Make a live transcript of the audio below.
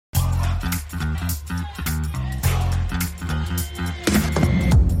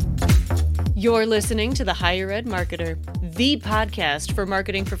You're listening to The Higher Ed Marketer, the podcast for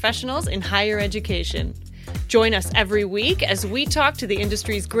marketing professionals in higher education. Join us every week as we talk to the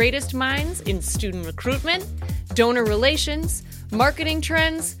industry's greatest minds in student recruitment, donor relations, marketing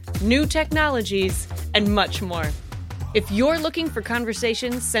trends, new technologies, and much more. If you're looking for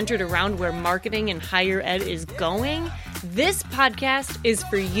conversations centered around where marketing in higher ed is going, this podcast is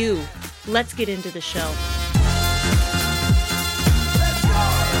for you. Let's get into the show.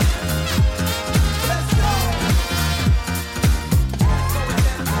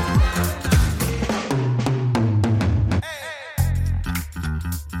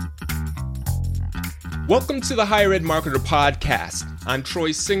 Welcome to the Higher Ed Marketer Podcast. I'm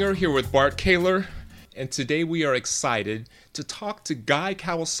Troy Singer here with Bart Kaler, and today we are excited to talk to Guy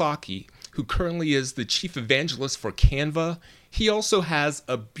Kawasaki, who currently is the Chief Evangelist for Canva. He also has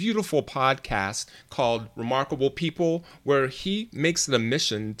a beautiful podcast called Remarkable People, where he makes it a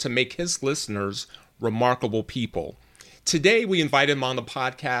mission to make his listeners remarkable people. Today, we invite him on the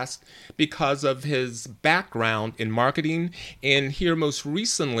podcast because of his background in marketing and here most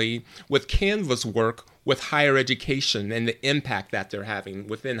recently with Canva's work with higher education and the impact that they're having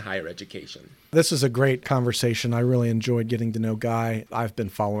within higher education. This is a great conversation. I really enjoyed getting to know Guy. I've been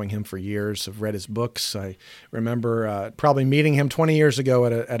following him for years. I've read his books. I remember probably meeting him 20 years ago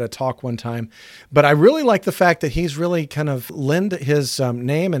at a talk one time. But I really like the fact that he's really kind of lend his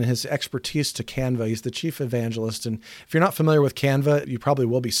name and his expertise to Canva. He's the chief evangelist. And if you're not familiar with Canva, you probably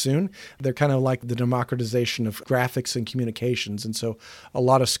will be soon. They're kind of like the democratization of graphics and communications. And so a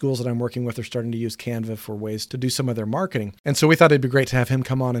lot of schools that I'm working with are starting to use Canva for ways to do some of their marketing. And so we thought it'd be great to have him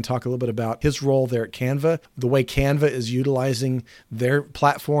come on and talk a little bit about his role there at Canva, the way Canva is utilizing their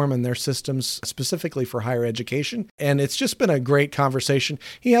platform and their systems specifically for higher education. And it's just been a great conversation.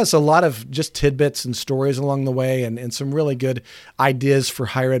 He has a lot of just tidbits and stories along the way and some really good ideas for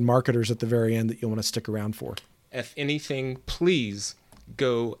higher ed marketers at the very end that you'll want to stick around for. If anything, please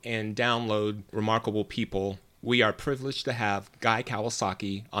go and download Remarkable People. We are privileged to have Guy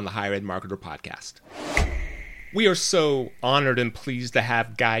Kawasaki on the Higher Ed Marketer Podcast. We are so honored and pleased to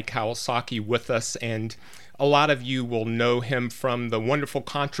have Guy Kawasaki with us, and a lot of you will know him from the wonderful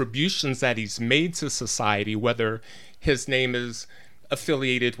contributions that he's made to society, whether his name is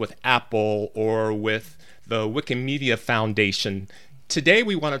affiliated with Apple or with the Wikimedia Foundation. Today,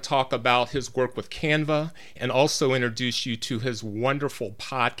 we want to talk about his work with Canva and also introduce you to his wonderful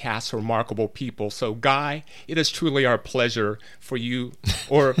podcast, Remarkable People. So, Guy, it is truly our pleasure for you,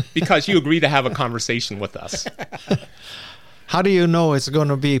 or because you agree to have a conversation with us. How do you know it's going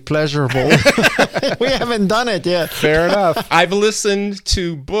to be pleasurable? We haven't done it yet. Fair enough. I've listened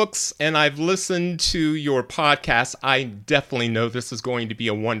to books and I've listened to your podcast. I definitely know this is going to be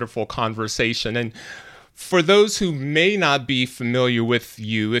a wonderful conversation. And for those who may not be familiar with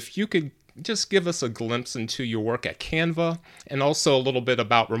you, if you could just give us a glimpse into your work at Canva and also a little bit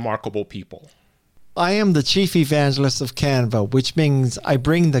about Remarkable People. I am the chief evangelist of Canva, which means I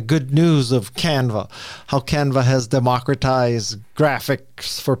bring the good news of Canva, how Canva has democratized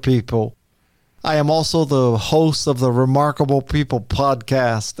graphics for people. I am also the host of the Remarkable People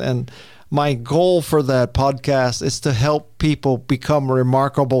podcast, and my goal for that podcast is to help people become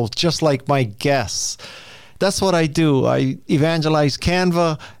remarkable, just like my guests. That's what I do. I evangelize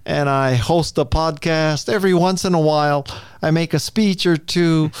Canva and I host a podcast. Every once in a while, I make a speech or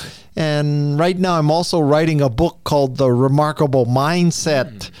two. And right now, I'm also writing a book called The Remarkable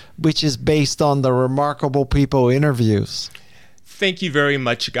Mindset, which is based on the Remarkable People interviews. Thank you very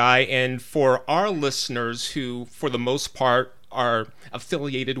much, Guy. And for our listeners who, for the most part, are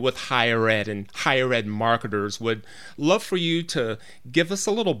affiliated with higher ed and higher ed marketers, would love for you to give us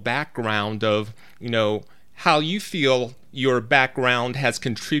a little background of, how you feel your background has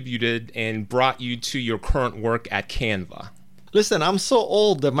contributed and brought you to your current work at Canva. Listen, I'm so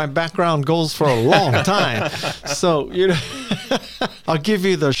old that my background goes for a long time. So, I'll give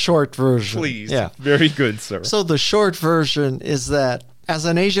you the short version. Please. Yeah. Very good, sir. So the short version is that as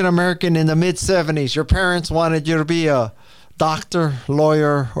an Asian American in the mid-70s, your parents wanted you to be a doctor,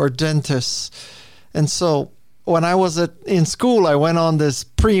 lawyer, or dentist. And so when I was in school, I went on this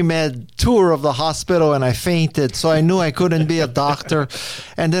pre-med tour of the hospital and I fainted. So I knew I couldn't be a doctor.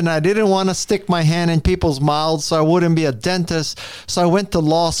 And then I didn't want to stick my hand in people's mouths, so I wouldn't be a dentist. So I went to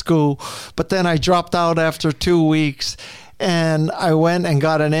law school, but then I dropped out after 2 weeks. And I went and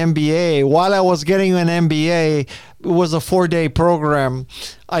got an MBA. While I was getting an MBA, it was a 4-day program.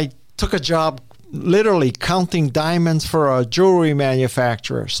 I took a job literally counting diamonds for a jewelry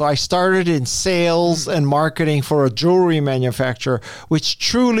manufacturer. So I started in sales and marketing for a jewelry manufacturer, which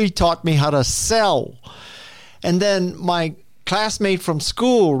truly taught me how to sell. And then my classmate from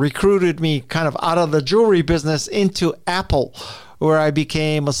school recruited me kind of out of the jewelry business into Apple, where I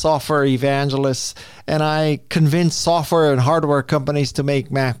became a software evangelist, and I convinced software and hardware companies to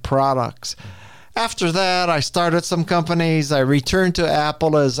make Mac products. After that, I started some companies. I returned to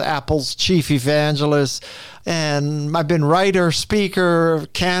Apple as Apple's chief evangelist, and I've been writer, speaker,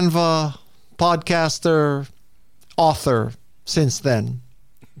 Canva, podcaster, author since then.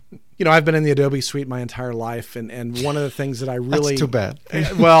 I've been in the Adobe suite my entire life, and one of the things that I really... That's too bad.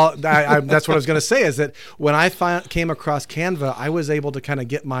 Well, that's what I was going to say, is that when I came across Canva, I was able to kind of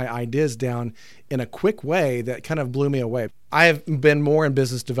get my ideas down in a quick way that kind of blew me away. I have been more in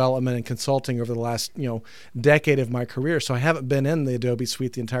business development and consulting over the last, decade of my career, so I haven't been in the Adobe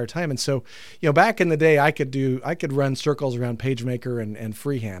suite the entire time. And so, back in the day, I could run circles around PageMaker and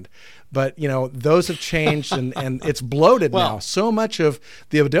freehand. But, those have changed and it's bloated now. So much of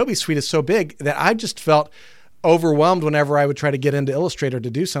the Adobe suite is so big that I just felt overwhelmed whenever I would try to get into Illustrator to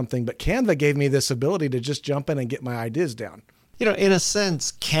do something. But Canva gave me this ability to just jump in and get my ideas down. In a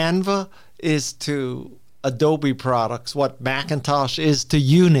sense, Canva is to Adobe products what Macintosh is to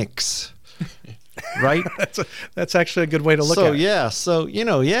Unix, right? That's actually a good way to look at it. So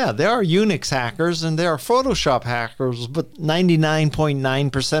there are Unix hackers and there are Photoshop hackers, but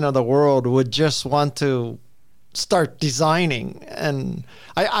 99.9% of the world would just want to start designing. And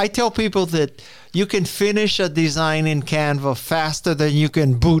I tell people that you can finish a design in Canva faster than you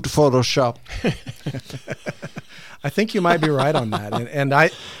can boot Photoshop. I think you might be right on that. And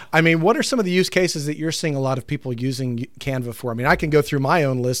I mean, what are some of the use cases that you're seeing a lot of people using Canva for? I mean, I can go through my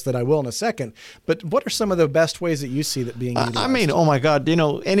own list that I will in a second, but what are some of the best ways that you see that being utilized? I mean, oh my God,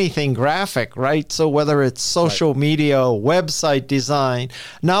 anything graphic, right? So whether it's social media, website design,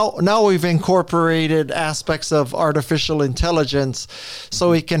 now we've incorporated aspects of artificial intelligence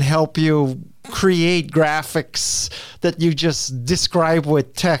so it can help you create graphics that you just describe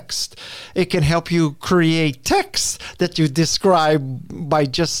with text. It can help you create text that you describe by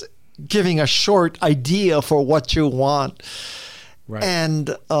just giving a short idea for what you want. Right.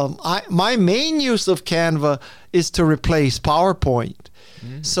 And my main use of Canva is to replace PowerPoint.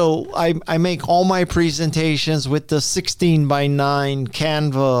 So I make all my presentations with the 16:9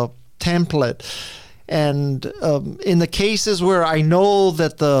 Canva template. And in the cases where I know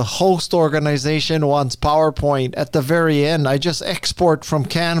that the host organization wants PowerPoint, at the very end, I just export from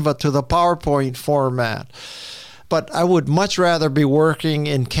Canva to the PowerPoint format. But I would much rather be working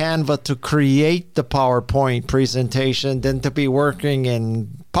in Canva to create the PowerPoint presentation than to be working in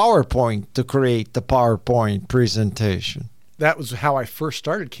PowerPoint to create the PowerPoint presentation. That was how I first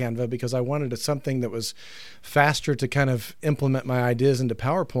started Canva, because I wanted something that was faster to kind of implement my ideas into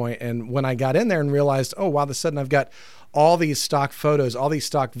PowerPoint. And when I got in there and realized, oh, wow, all of a sudden I've got all these stock photos, all these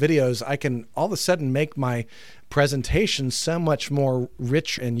stock videos, I can all of a sudden make my presentation so much more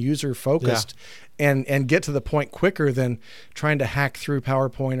rich and user focused and get to the point quicker than trying to hack through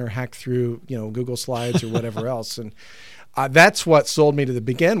PowerPoint or hack through, Google Slides or whatever else. And that's what sold me to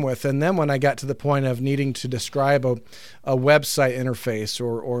begin with. And then when I got to the point of needing to describe a website interface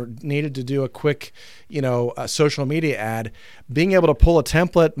or needed to do a quick, a social media ad, being able to pull a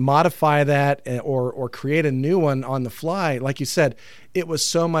template, modify that, or create a new one on the fly, like you said, it was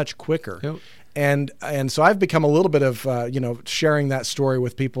so much quicker. Yep. And so I've become a little bit of, sharing that story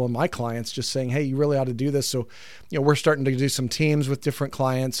with people and my clients, just saying, hey, you really ought to do this. So, we're starting to do some teams with different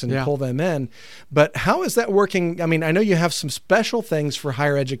clients and pull them in. But how is that working? I mean, I know you have some special things for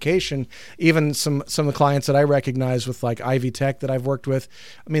higher education, even some of the clients that I recognize with like Ivy Tech that I've worked with.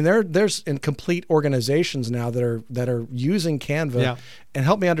 I mean, there's complete organizations now that are using Canva, and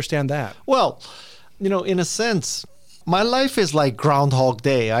help me understand that. Well, in a sense, my life is like Groundhog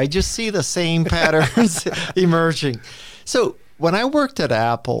Day. I just see the same patterns emerging. So when I worked at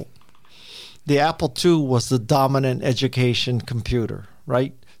Apple, the Apple II was the dominant education computer,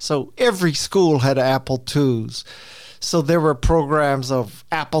 right? So every school had Apple IIs. So there were programs of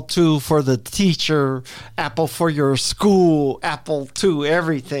Apple II for the teacher, Apple for your school, Apple II,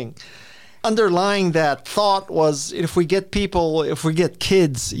 everything. Underlying that thought was if we get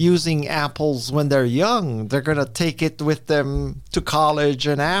kids using apples when they're young, they're going to take it with them to college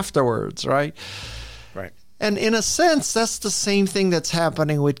and afterwards, right? Right. And in a sense, that's the same thing that's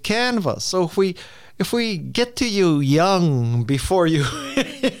happening with Canva. So if we get to you young before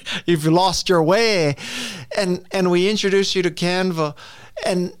you've lost your way, and we introduce you to Canva,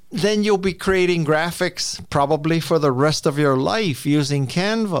 and then you'll be creating graphics probably for the rest of your life using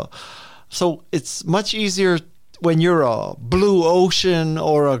Canva. So it's much easier when you're a blue ocean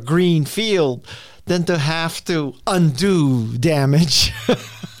or a green field than to have to undo damage.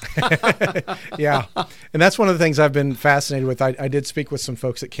 Yeah. And that's one of the things I've been fascinated with. I did speak with some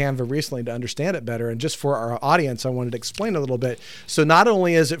folks at Canva recently to understand it better. And just for our audience, I wanted to explain a little bit. So not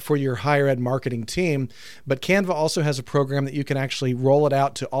only is it for your higher ed marketing team, but Canva also has a program that you can actually roll it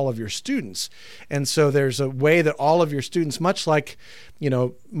out to all of your students. And so there's a way that all of your students, much like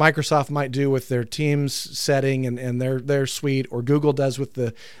Microsoft might do with their Teams setting and their suite, or Google does with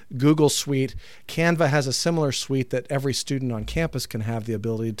the Google suite, Canva has a similar suite that every student on campus can have the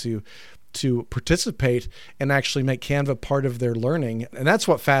ability to participate and actually make Canva part of their learning. And that's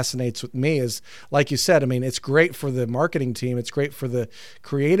what fascinates with me is, like you said, I mean, it's great for the marketing team, it's great for the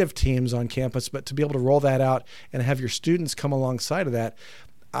creative teams on campus, but to be able to roll that out and have your students come alongside of that,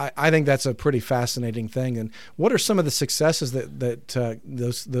 I think that's a pretty fascinating thing. And what are some of the successes that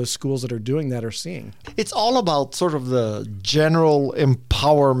those schools that are doing that are seeing? It's all about sort of the general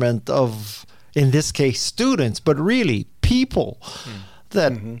empowerment of, in this case, students, but really people.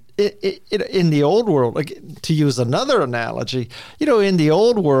 That in the old world, like, to use another analogy, in the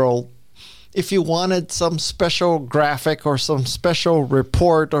old world, if you wanted some special graphic or some special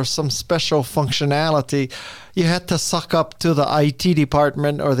report or some special functionality, you had to suck up to the IT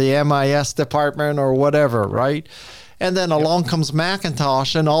department or the MIS department or whatever, right? And then along comes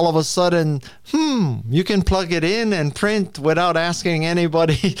Macintosh, and all of a sudden, you can plug it in and print without asking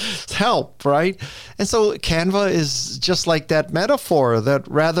anybody's help, right? And so Canva is just like that metaphor, that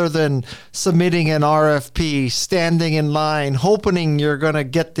rather than submitting an RFP, standing in line, hoping you're going to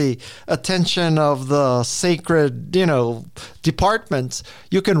get the attention of the sacred, departments,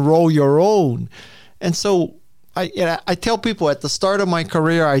 you can roll your own. And so I tell people at the start of my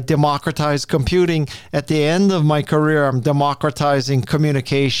career, I democratized computing. At the end of my career, I'm democratizing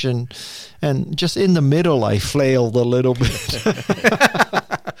communication. And just in the middle, I flailed a little bit.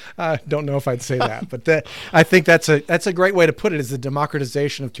 I don't know if I'd say that, but I think that's a great way to put it, is the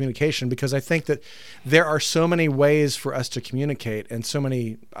democratization of communication, because I think that there are so many ways for us to communicate and so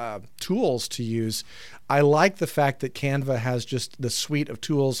many tools to use. I like the fact that Canva has just the suite of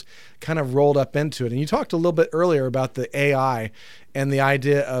tools kind of rolled up into it. And you talked a little bit earlier about the AI and the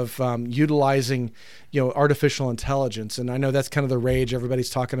idea of utilizing, artificial intelligence. And I know that's kind of the rage. Everybody's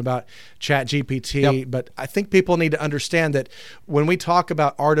talking about ChatGPT, but I think people need to understand that when we talk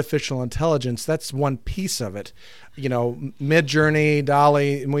about artificial intelligence, that's one piece of it. Midjourney,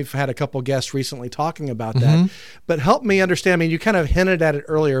 DALL-E, and we've had a couple guests recently talking about that. But help me understand. I mean, you kind of hinted at it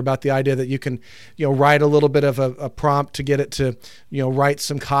earlier about the idea that you can, write a little bit of a prompt to get it to, write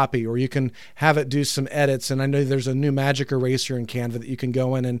some copy, or you can have it do some edits. And I know there's a new magic eraser in Canva that you can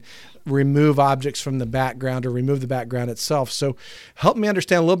go in and remove objects from the background or remove the background itself. So help me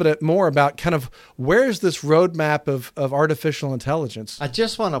understand a little bit more about kind of where's this roadmap of artificial intelligence. I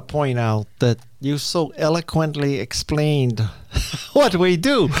just want to point out that you so eloquently explained what we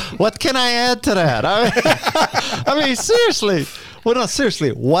do. What can I add to that? I mean, seriously. Well, no, seriously,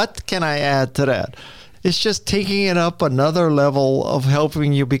 what can I add to that? It's just taking it up another level of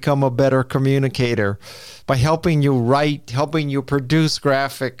helping you become a better communicator by helping you write, helping you produce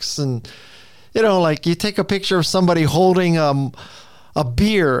graphics. And, like you take a picture of somebody holding a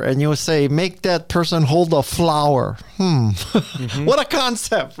beer and you say, make that person hold a flower. What a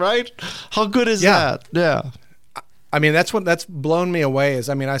concept, right? How good is that? Yeah. I mean, that's blown me away.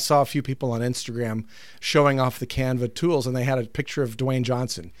 I saw a few people on Instagram showing off the Canva tools, and they had a picture of Dwayne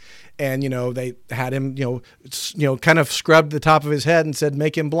Johnson, and they had him, kind of scrubbed the top of his head and said,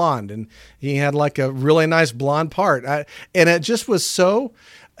 "Make him blonde," and he had like a really nice blonde part, and it just was so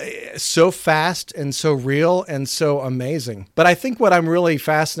fast and so real and so amazing. But I think what I'm really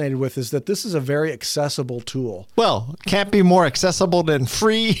fascinated with is that this is a very accessible tool. Well, can't be more accessible than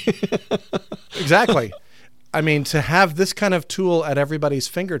free. Exactly. I mean, to have this kind of tool at everybody's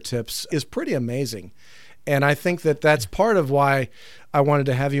fingertips is pretty amazing. And I think that that's part of why I wanted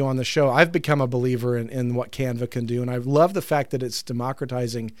to have you on the show. I've become a believer in what Canva can do. And I love the fact that it's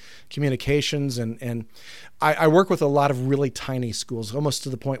democratizing communications. And I work with a lot of really tiny schools, almost to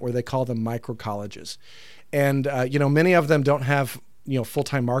the point where they call them micro colleges. And, many of them don't have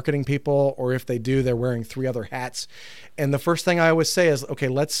full-time marketing people, or if they do, they're wearing 3 other hats. And the first thing I always say is, okay,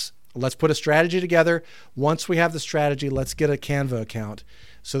 let's put a strategy together. Once we have the strategy, let's get a Canva account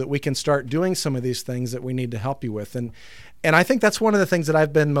so that we can start doing some of these things that we need to help you with. And I think that's one of the things that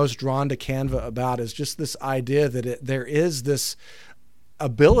I've been most drawn to Canva about, is just this idea that there is this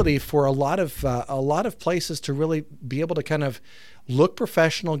ability for a lot of places to really be able to kind of look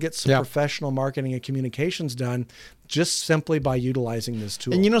professional, get some professional marketing and communications done just simply by utilizing this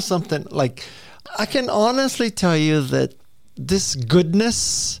tool. And something, like, I can honestly tell you that this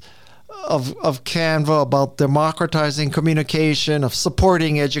goodness of Canva about democratizing communication, of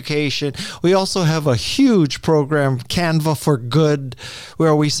supporting education. We also have a huge program, Canva for Good,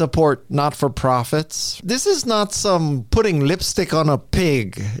 where we support not-for-profits. This is not some putting lipstick on a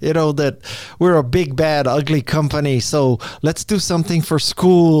pig, that we're a big, bad, ugly company, so let's do something for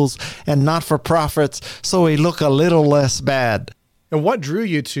schools and not-for-profits so we look a little less bad. And what drew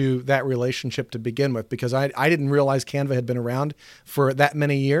you to that relationship to begin with? Because I didn't realize Canva had been around for that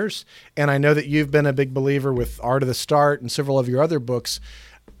many years. And I know that you've been a big believer with Art of the Start and several of your other books.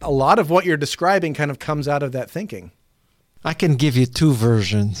 A lot of what you're describing kind of comes out of that thinking. I can give you two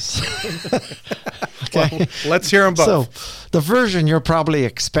versions. Okay. Well, let's hear them both. So the version you're probably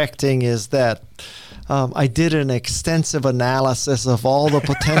expecting is that I did an extensive analysis of all the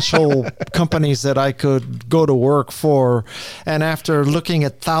potential companies that I could go to work for. And after looking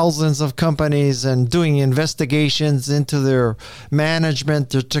at thousands of companies and doing investigations into their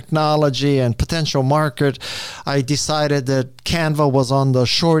management, their technology, and potential market, I decided that Canva was on the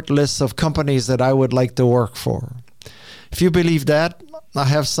short list of companies that I would like to work for. If you believe that, I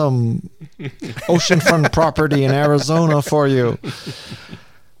have some oceanfront property in Arizona for you.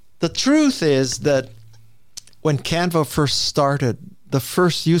 The truth is that when Canva first started, the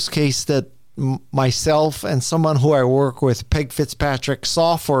first use case that myself and someone who I work with, Peg Fitzpatrick,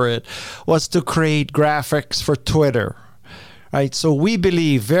 saw for it was to create graphics for Twitter. Right? So we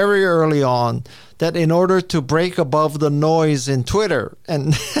believe very early on that in order to break above the noise in Twitter,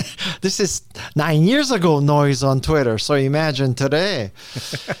 and this is 9 years ago noise on Twitter, so imagine today.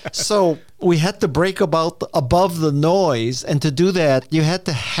 So we had to break above the noise, and to do that, you had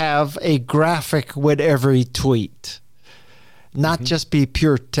to have a graphic with every tweet, not just be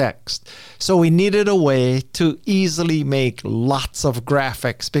pure text. So we needed a way to easily make lots of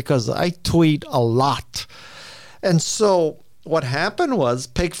graphics because I tweet a lot. And so what happened was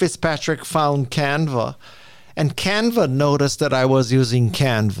Peg Fitzpatrick found Canva, and Canva noticed that I was using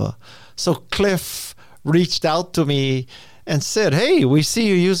Canva. So Cliff reached out to me and said, hey, we see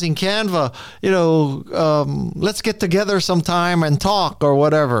you using Canva, let's get together sometime and talk or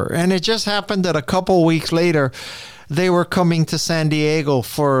whatever. And it just happened that a couple weeks later, they were coming to San Diego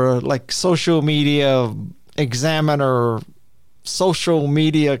for like social media examiner, social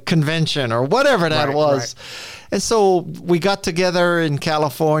media convention or whatever that was. Right. And so we got together in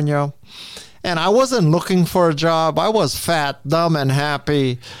California, and I wasn't looking for a job. I was fat, dumb, and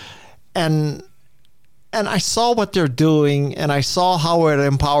happy. And I saw what they're doing, and I saw how it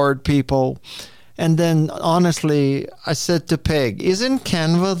empowered people. And then, honestly, I said to Peg, isn't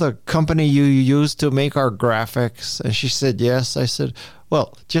Canva the company you use to make our graphics? And she said, yes. I said,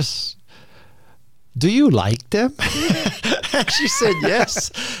 well, do you like them? And she said,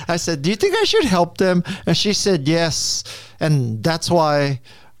 yes. I said, do you think I should help them? And she said, yes. And that's why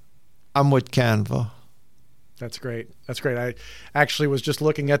I'm with Canva. That's great. That's great. I actually was just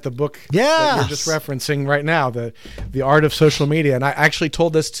looking at the book that you're just referencing right now, the Art of Social Media. And I actually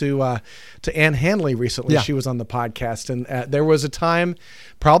told this to Ann Handley recently. Yeah. She was on the podcast. And there was a time,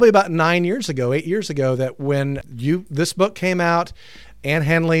 probably about 8 years ago, that when this book came out, Ann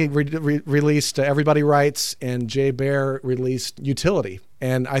Handley released Everybody Writes, and Jay Baer released Utility.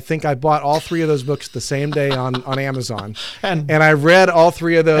 And I think I bought all three of those books the same day on Amazon. And I read all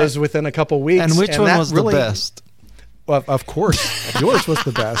three of those within a couple weeks. And which one was the best? Well, of course, yours was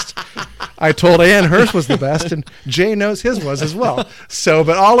the best. I told Ann hers was the best, and Jay knows his was as well. So,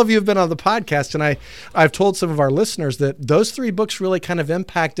 but all of you have been on the podcast, and I've told some of our listeners that those three books really kind of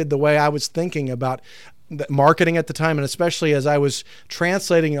impacted the way I was thinking about marketing at the time, and especially as I was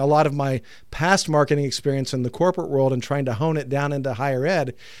translating a lot of my past marketing experience in the corporate world and trying to hone it down into higher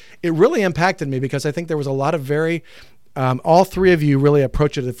ed. It really impacted me because I think there was a lot of all three of you really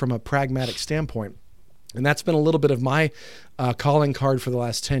approached it from a pragmatic standpoint. And that's been a little bit of my calling card for the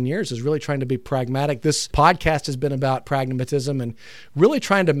last 10 years, is really trying to be pragmatic. This podcast has been about pragmatism and really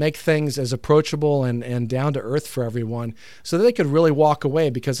trying to make things as approachable and down to earth for everyone so that they could really walk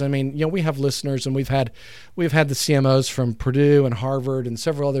away. Because, I mean, we have listeners, and we've had the CMOs from Purdue and Harvard and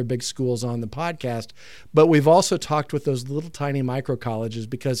several other big schools on the podcast, but we've also talked with those little tiny micro colleges,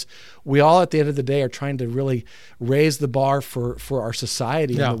 because we all at the end of the day are trying to really raise the bar for our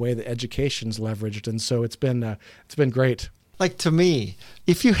society in the way that education's leveraged. And so it's been great. Like, to me,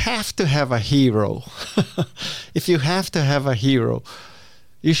 if you have to have a hero,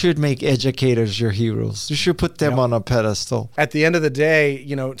 you should make educators your heroes. You should put them on a pedestal. At the end of the day,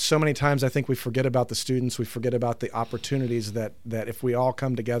 so many times I think we forget about the students. We forget about the opportunities that if we all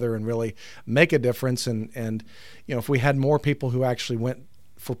come together and really make a difference, and if we had more people who actually went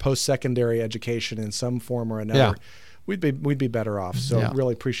for post-secondary education in some form or another, we'd be better off. So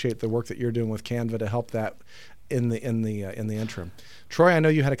really appreciate the work that you're doing with Canva to help that in the interim. Troy, I know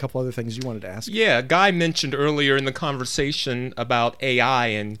you had a couple other things you wanted to ask. Yeah, Guy mentioned earlier in the conversation about AI,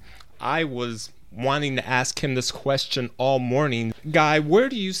 and I was wanting to ask him this question all morning. Guy, where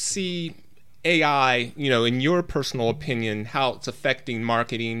do you see AI, in your personal opinion, how it's affecting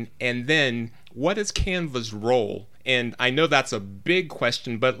marketing, and then what is Canva's role? And I know that's a big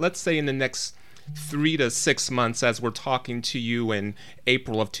question, but let's say in the next 3 to 6 months as we're talking to you in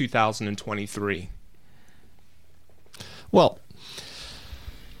April of 2023. Well,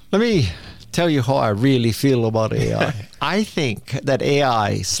 let me tell you how I really feel about AI. I think that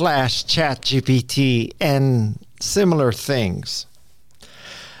AI / ChatGPT and similar things,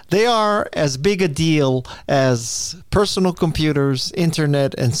 they are as big a deal as personal computers,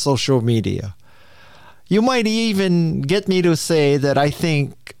 internet, and social media. You might even get me to say that I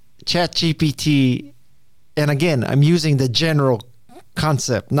think ChatGPT, and again, I'm using the general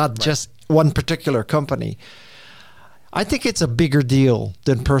concept, not just one particular company. I think it's a bigger deal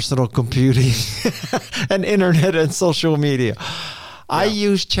than personal computing and internet and social media. I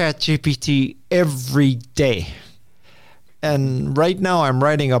use ChatGPT every day. And right now I'm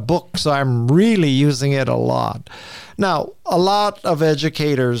writing a book, so I'm really using it a lot. Now, a lot of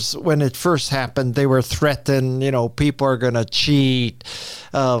educators, when it first happened, they were threatened, people are going to cheat.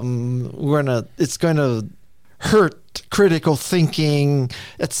 It's going to hurt critical thinking,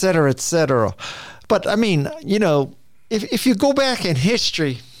 et cetera, et cetera. But I mean, if you go back in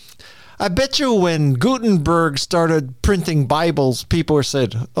history, I bet you when Gutenberg started printing Bibles, people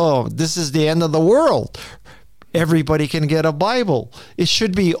said, oh, this is the end of the world. Everybody can get a Bible. It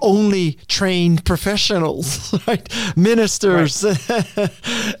should be only trained professionals, right? Ministers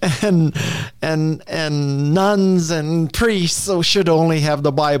and nuns and priests should only have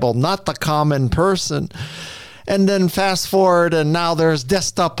the Bible, not the common person. And then fast forward, and now there's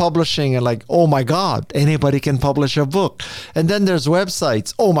desktop publishing, and oh my God, anybody can publish a book. And then there's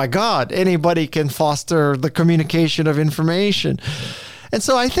websites. Oh my God, anybody can foster the communication of information. And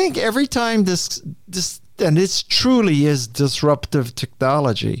so I think every time this and this truly is disruptive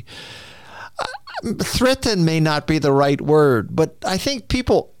technology. Threaten may not be the right word, but I think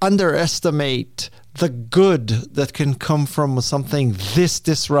people underestimate the good that can come from something this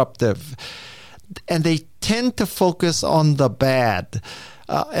disruptive. And they tend to focus on the bad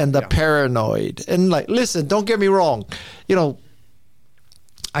and the paranoid. And listen, don't get me wrong.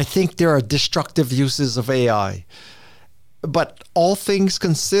 I think there are destructive uses of AI. But all things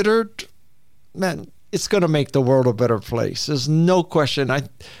considered, man, it's going to make the world a better place. There's no question. I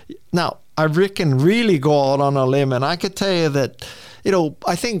can really go out on a limb, and I could tell you that,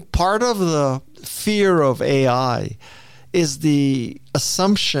 I think part of the fear of AI is the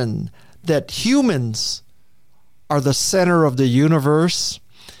assumption that humans are the center of the universe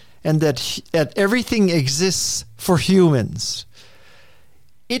and that everything exists for humans.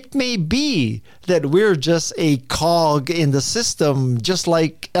 It may be that we're just a cog in the system, just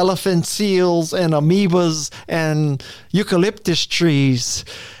like elephant seals and amoebas and eucalyptus trees,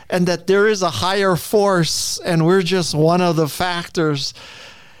 and that there is a higher force and we're just one of the factors.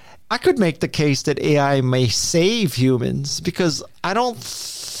 I could make the case that AI may save humans because I don't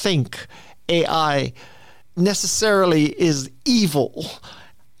think AI necessarily is evil.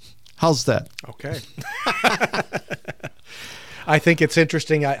 How's that? Okay. I think it's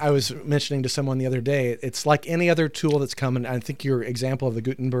interesting. I was mentioning to someone the other day, it's like any other tool that's coming. I think your example of the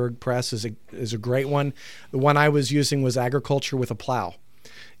Gutenberg press is a great one. The one I was using was agriculture with a plow.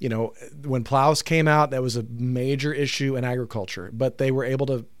 When plows came out, that was a major issue in agriculture, but they were able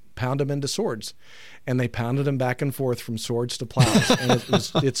to pound them into swords. And they pounded them back and forth from swords to plows. And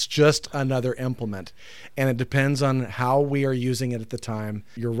it's just another implement. And it depends on how we are using it at the time.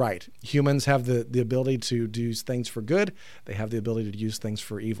 You're right. Humans have the ability to do things for good. They have the ability to use things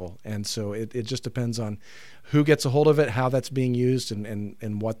for evil. And so it just depends on who gets a hold of it, how that's being used,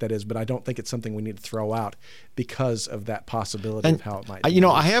 and what that is. But I don't think it's something we need to throw out because of that possibility of how it might be.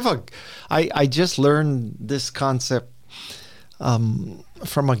 I just learned this concept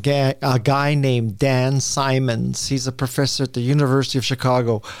from a guy named Dan Simons. He's a professor at the University of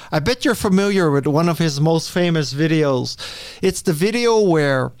Chicago. I bet you're familiar with one of his most famous videos. It's the video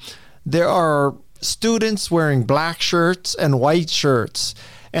where there are students wearing black shirts and white shirts,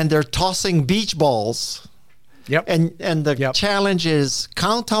 and they're tossing beach balls. Yep. And the challenge is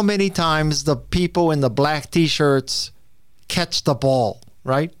count how many times the people in the black T-shirts catch the ball,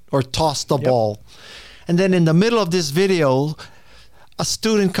 right? Or toss the ball. And then in the middle of this video, a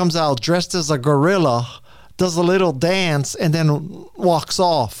student comes out dressed as a gorilla, does a little dance, and then walks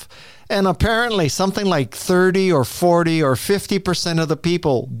off. And apparently something like 30 or 40 or 50% of the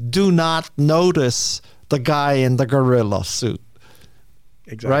people do not notice the guy in the gorilla suit.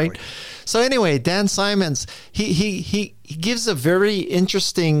 Exactly. Right? So anyway, Dan Simons, he gives a very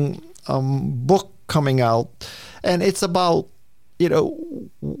interesting book coming out, and it's about,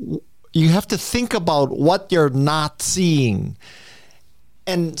 you have to think about what you're not seeing.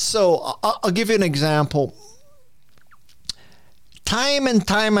 And so I'll give you an example. Time and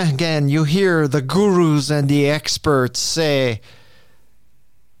time again, you hear the gurus and the experts say,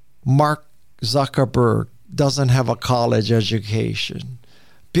 Mark Zuckerberg doesn't have a college education.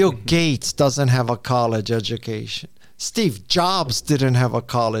 Bill Gates doesn't have a college education. Steve Jobs didn't have a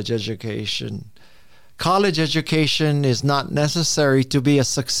college education. College education is not necessary to be a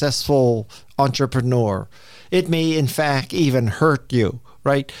successful entrepreneur. It may, in fact, even hurt you,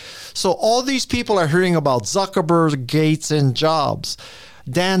 right? So all these people are hearing about Zuckerberg, Gates, and Jobs.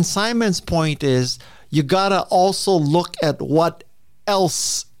 Dan Simon's point is you got to also look at what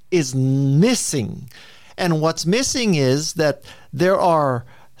else is missing. And what's missing is that there are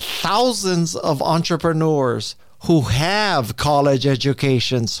thousands of entrepreneurs who have college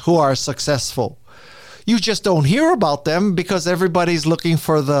educations who are successful. You just don't hear about them because everybody's looking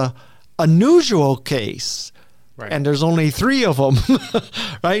for the unusual case. Right. And there's only 3 of them,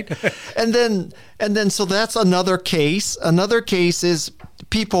 right? and then so that's another case. Another case is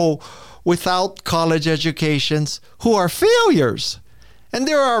people without college educations who are failures. And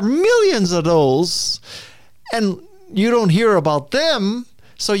there are millions of those, and you don't hear about them,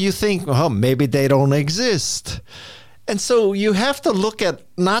 so you think, oh, maybe they don't exist. And so you have to look at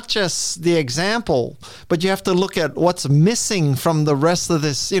not just the example, but you have to look at what's missing from the rest of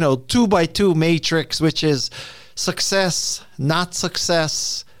this, 2x2 matrix, which is success, not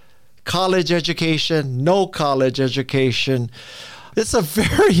success, college education, no college education. It's a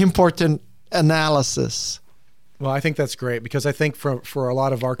very important analysis. Well, I think that's great because I think for a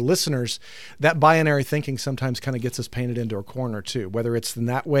lot of our listeners, that binary thinking sometimes kind of gets us painted into a corner too, whether it's in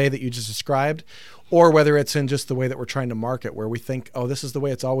that way that you just described or whether it's in just the way that we're trying to market, where we think, oh, this is the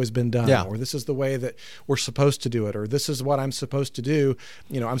way it's always been done, or this is the way that we're supposed to do it, or this is what I'm supposed to do.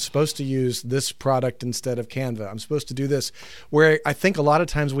 I'm supposed to use this product instead of Canva. I'm supposed to do this, where I think a lot of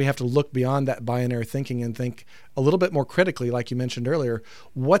times we have to look beyond that binary thinking and think a little bit more critically, like you mentioned earlier,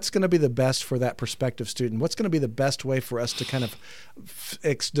 what's going to be the best for that prospective student? What's going to be the best way for us to kind of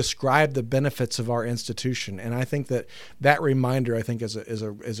describe the benefits of our institution? And I think that reminder, I think, is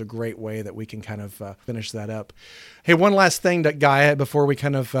a great way that we can kind of finish that up. Hey, one last thing, Guy, before we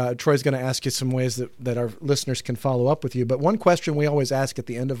kind of, Troy's going to ask you some ways that our listeners can follow up with you. But one question we always ask at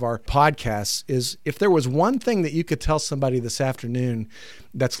the end of our podcasts is, if there was one thing that you could tell somebody this afternoon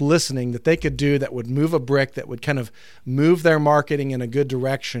that's listening that they could do that would move a brick, that would kind of move their marketing in a good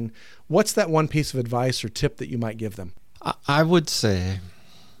direction, what's that one piece of advice or tip that you might give them? I would say,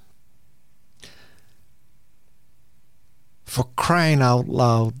 for crying out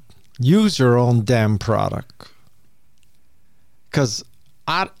loud, use your own damn product. Because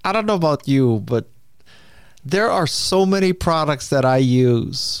I don't know about you, but there are so many products that I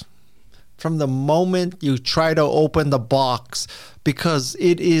use from the moment you try to open the box, because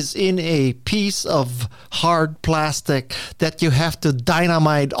it is in a piece of hard plastic that you have to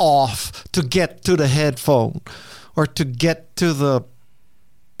dynamite off to get to the headphone or to get to the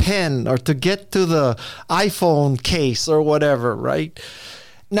pen or to get to the iPhone case or whatever, right?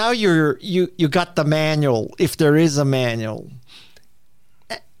 Now you got the manual, if there is a manual.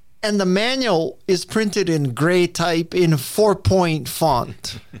 And the manual is printed in gray type in 4-point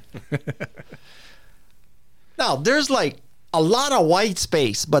font. Now, there's like a lot of white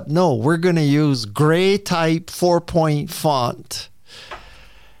space, but no, we're going to use gray type 4-point font.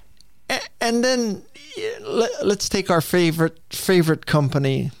 And then let's take our favorite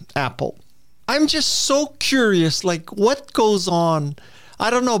company, Apple. I'm just so curious, like, what goes on? I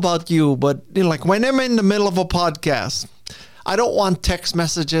don't know about you, but like when I'm in the middle of a podcast, I don't want text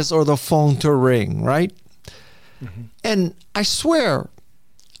messages or the phone to ring, right? Mm-hmm. And I swear,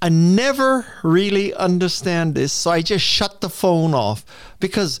 I never really understand this, so I just shut the phone off.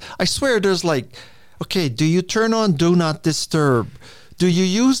 Because I swear there's like, okay, do you turn on Do Not Disturb? Do you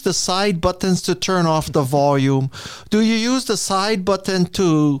use the side buttons to turn off the volume? Do you use the side button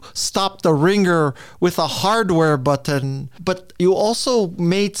to stop the ringer with a hardware button? But you also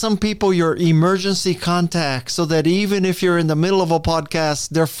made some people your emergency contacts so that even if you're in the middle of a podcast,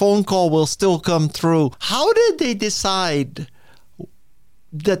 their phone call will still come through. How did they decide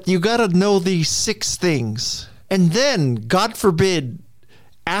that you got to know these 6 things? And then, God forbid,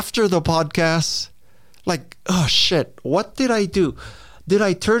 after the podcast, like, oh shit, what did I do? Did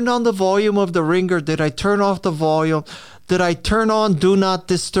I turn down the volume of the ringer? Did I turn off the volume? Did I turn on Do Not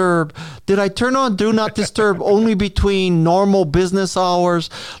Disturb? Did I turn on Do Not Disturb only between normal business hours?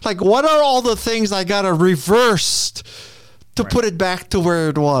 Like, what are all the things I got to reverse to put it back to where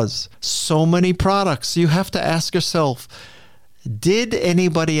it was? So many products. You have to ask yourself, did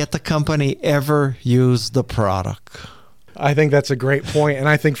anybody at the company ever use the product? I think that's a great point. And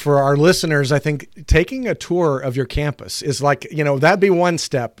I think for our listeners, I think taking a tour of your campus is like, that'd be one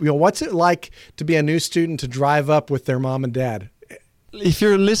step. What's it like to be a new student to drive up with their mom and dad? If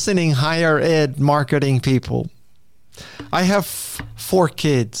you're listening, higher ed marketing people, I have 4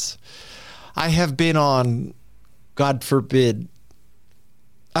 kids. I have been on, God forbid,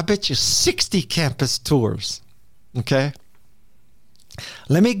 I bet you 60 campus tours. Okay?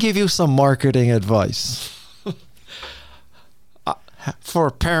 Let me give you some marketing advice. For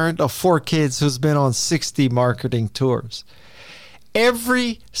a parent of 4 kids who's been on 60 marketing tours.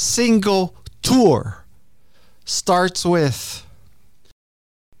 Every single tour starts with,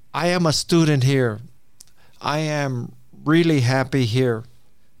 I am a student here. I am really happy here.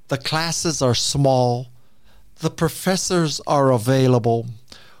 The classes are small. The professors are available.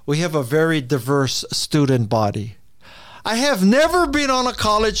 We have a very diverse student body. I have never been on a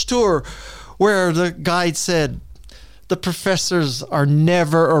college tour where the guide said, the professors are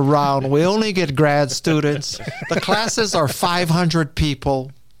never around. We only get grad students. The classes are 500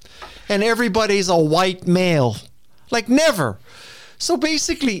 people. And everybody's a white male. Like, never. So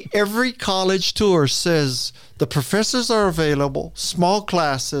basically, every college tour says the professors are available, small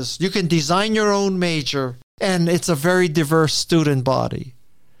classes, you can design your own major, and it's a very diverse student body.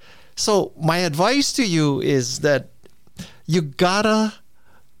 So my advice to you is that you gotta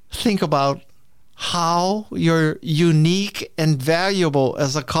think about how you're unique and valuable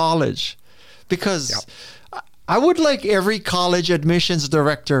as a college. Because I would like every college admissions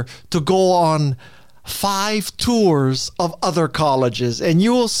director to go on 5 tours of other colleges, and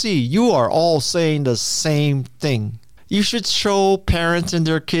you will see you are all saying the same thing. You should show parents and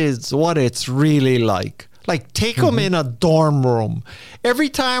their kids what it's really like. Like, take them in a dorm room. Every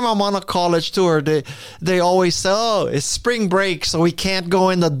time I'm on a college tour, they always say, oh, it's spring break, so we can't go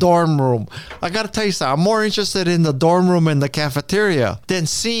in the dorm room. I got to tell you something. I'm more interested in the dorm room and the cafeteria than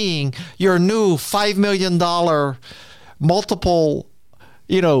seeing your new $5 million multiple,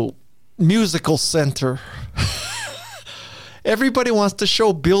 musical center. Everybody wants to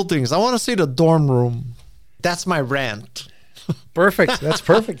show buildings. I want to see the dorm room. That's my rant. Perfect. That's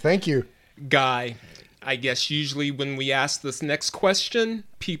perfect. Thank you. Guy, I guess usually when we ask this next question,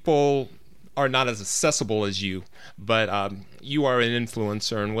 people are not as accessible as you, but you are an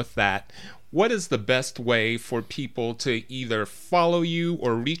influencer, and with that, what is the best way for people to either follow you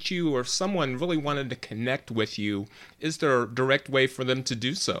or reach you, or if someone really wanted to connect with you, is there a direct way for them to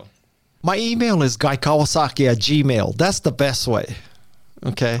do so? My email is guykawasaki@gmail.com. That's the best way.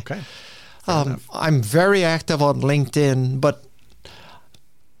 Okay. I'm very active on LinkedIn, but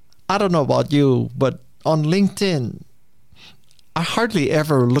I don't know about you, but on LinkedIn, I hardly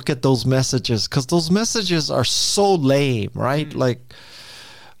ever look at those messages because those messages are so lame, right? Like,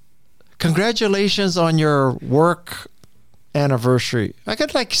 congratulations on your work anniversary. I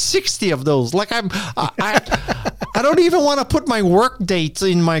got like 60 of those. Like, I don't even want to put my work dates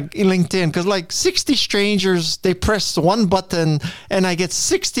in my LinkedIn because like 60 strangers, they press one button and I get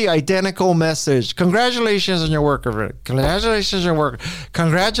 60 identical messages. Congratulations on your work anniversary. Congratulations on your work.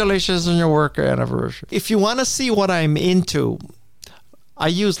 Congratulations on your work anniversary. If you want to see what I'm into, I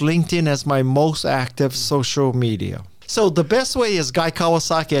use LinkedIn as my most active social media. So the best way is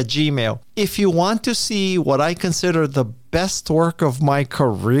guykawasaki@gmail.com. If you want to see what I consider the best work of my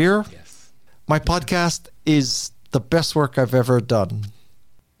career, my podcast is the best work I've ever done.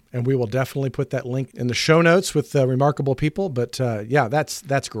 And we will definitely put that link in the show notes with remarkable people. But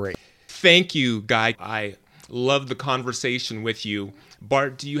that's great. Thank you, Guy. I love the conversation with you.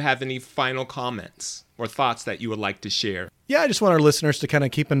 Bart, do you have any final comments or thoughts that you would like to share? Yeah, I just want our listeners to kind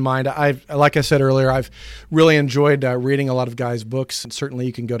of keep in mind, like I said earlier, I've really enjoyed reading a lot of Guy's books. And certainly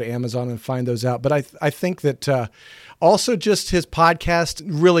you can go to Amazon and find those out. But I think that also just his podcast,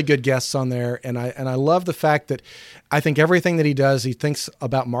 really good guests on there. And I love the fact that I think everything that he does, he thinks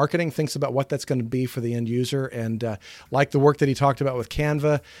about marketing, thinks about what that's going to be for the end user. And like the work that he talked about with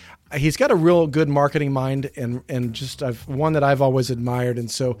Canva, he's got a real good marketing mind and just one that I've always admired. And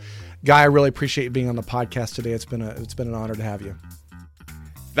so, Guy, I really appreciate you being on the podcast today. It's been an honor to have you.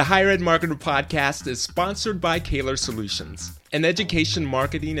 The Higher Ed Marketer Podcast is sponsored by Kaler Solutions, an education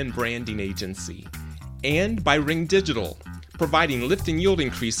marketing and branding agency, and by Ring Digital, providing lift and yield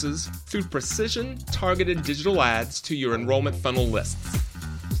increases through precision, targeted digital ads to your enrollment funnel lists.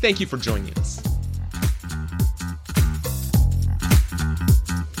 Thank you for joining us.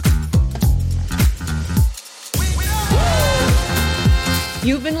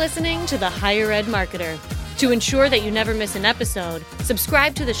 You've been listening to The Higher Ed Marketer. To ensure that you never miss an episode,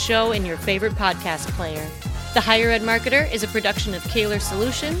 subscribe to the show in your favorite podcast player. The Higher Ed Marketer is a production of Kaler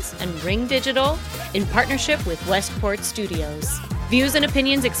Solutions and Ring Digital in partnership with Westport Studios. Views and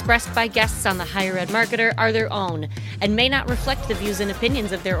opinions expressed by guests on The Higher Ed Marketer are their own and may not reflect the views and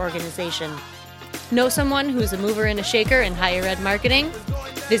opinions of their organization. Know someone who's a mover and a shaker in higher ed marketing?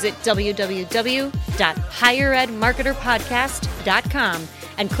 Visit www.higheredmarketerpodcast.com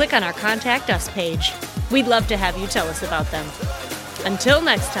and click on our Contact Us page. We'd love to have you tell us about them. Until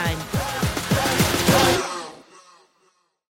next time.